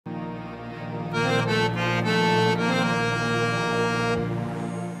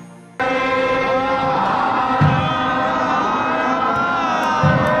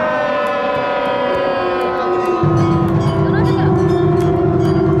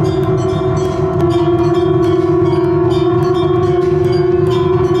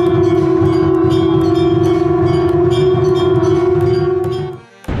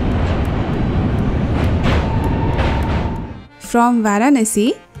From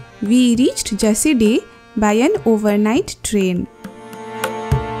Varanasi, we reached Jasidih by an overnight train.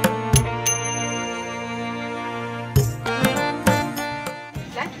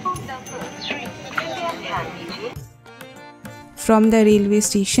 From the railway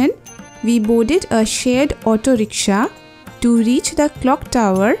station, we boarded a shared auto rickshaw to reach the clock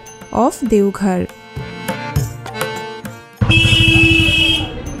tower of Deoghar.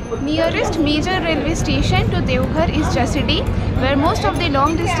 Nearest major railway station to Deoghar is Jasidih, where most of the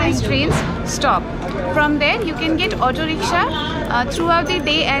long distance trains stop. From there you can get auto rickshaw throughout the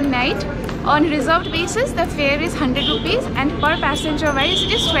day and night. On reserved basis the fare is 100 rupees and per passenger wise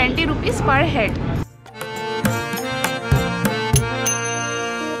is 20 rupees per head.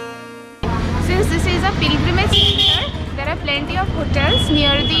 Since this is a pilgrimage center, there are plenty of hotels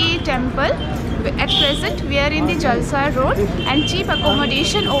near the temple. At present, we are in the Jalsar Road and cheap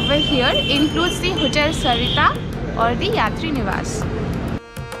accommodation over here includes the Hotel Sarita or the Yatri Nivas.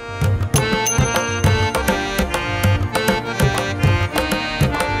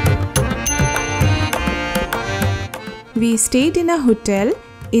 We stayed in a hotel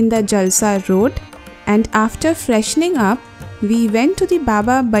in the Jalsar Road, and after freshening up, we went to the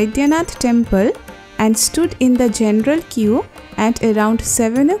Baba Baidyanath temple and stood in the general queue at around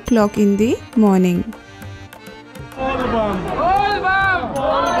 7 o'clock in the morning.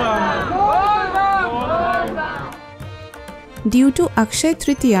 Due to Akshay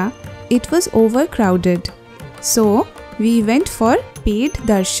Tritiya, it was overcrowded, so we went for paid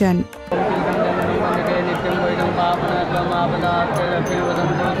darshan.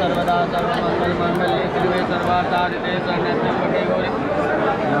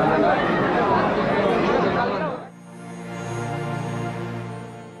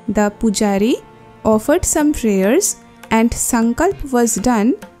 The pujari offered some prayers and sankalp was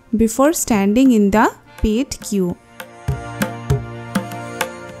done before standing in the paid queue.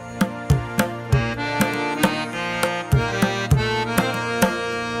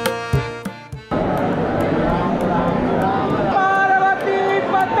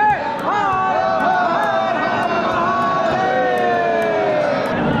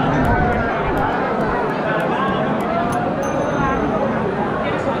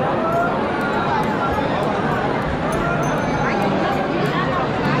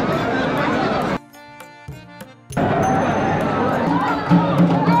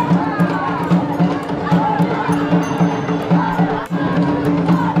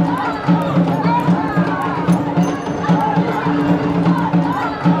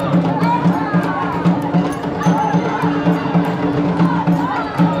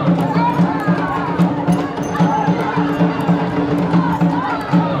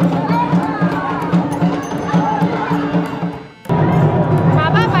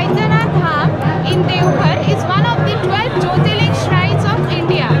 Baba Baidyanath Dham in Deoghar is one of the 12 Jyotirlinga shrines of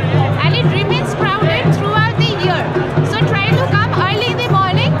India and it remains crowded throughout the year. So try to come early in the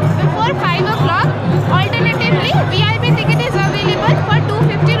morning before 5 o'clock. Alternatively, VIP ticket is available for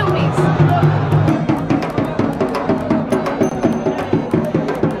 250 rupees.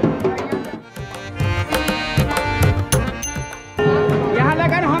 यहाँ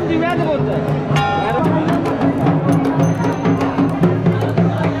लगा हम दिव्या बोलते हैं।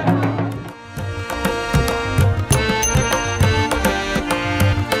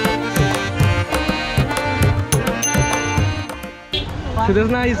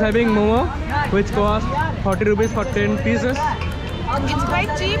 Sudeshna is having momo, which costs 40 rupees for 10 pieces. It's quite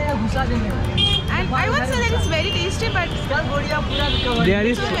cheap and I would say that it's very tasty, but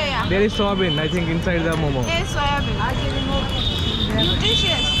There is soybean, I think, inside the momo. yes, soybean.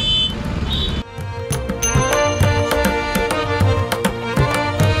 Nutritious.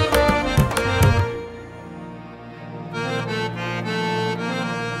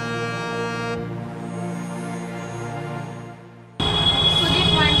 Sudip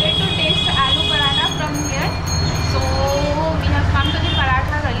wanted to taste aloo paratha from here, so we have come to the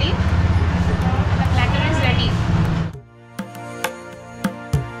paratha gully. The platter is ready.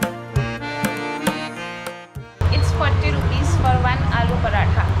 It's 40 rupees for one aloo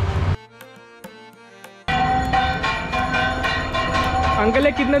paratha. Uncle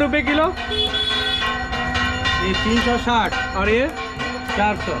ये कितने रुपए kilo? ये 360 और ये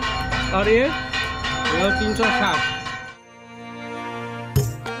 400 और ये 360।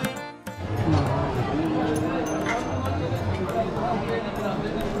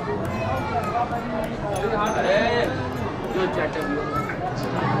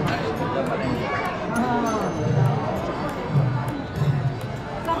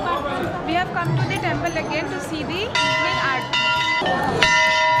 We have come to the temple again to see the evening aarti.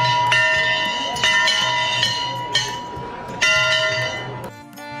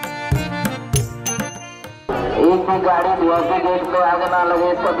 की गाड़ी वीआईपी गेट पे आगे ना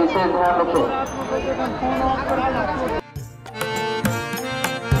लगे, इसका विशेष ध्यान रखें।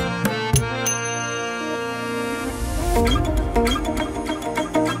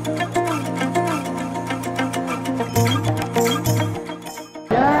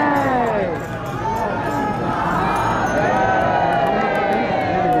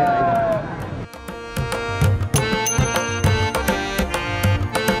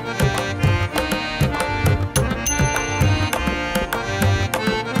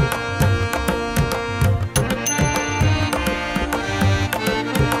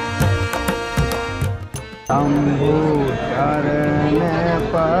 शंभु चरण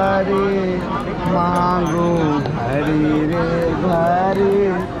परि मांगो हरि रे घरि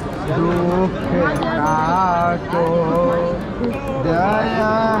दुख काटो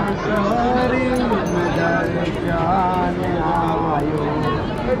दया हरि दर्शन आयो।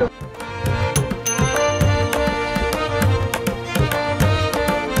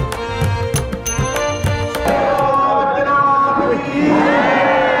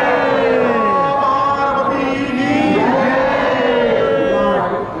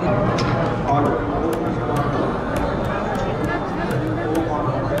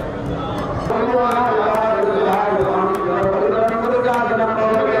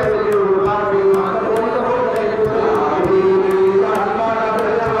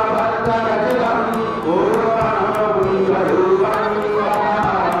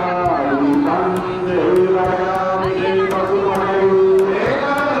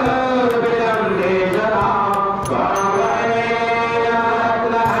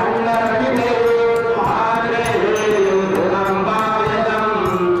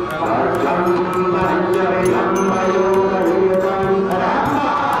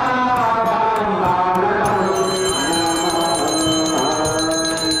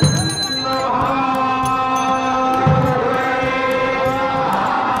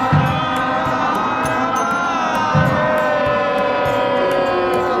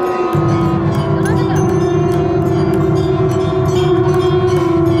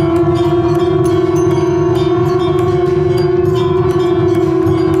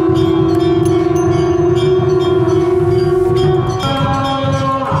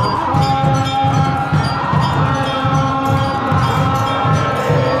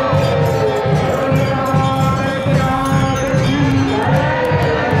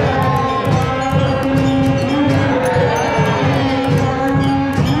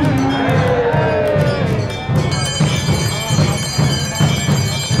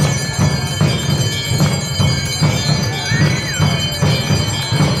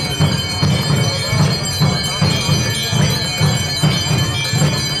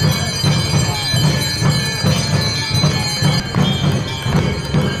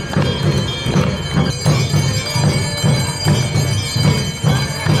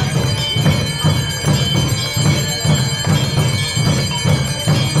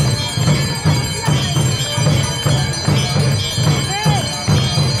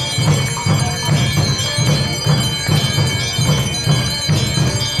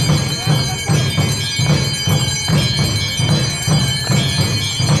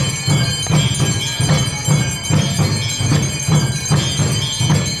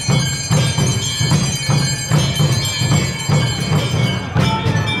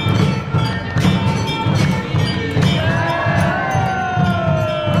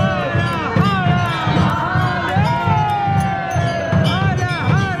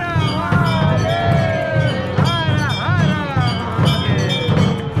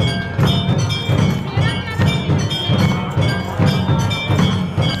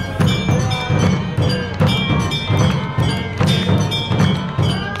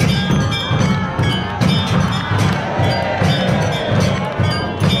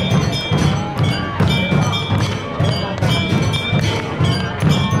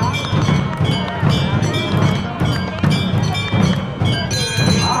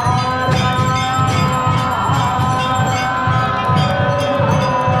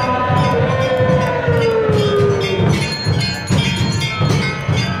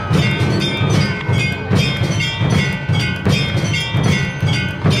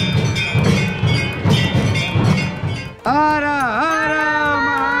 Hara Hara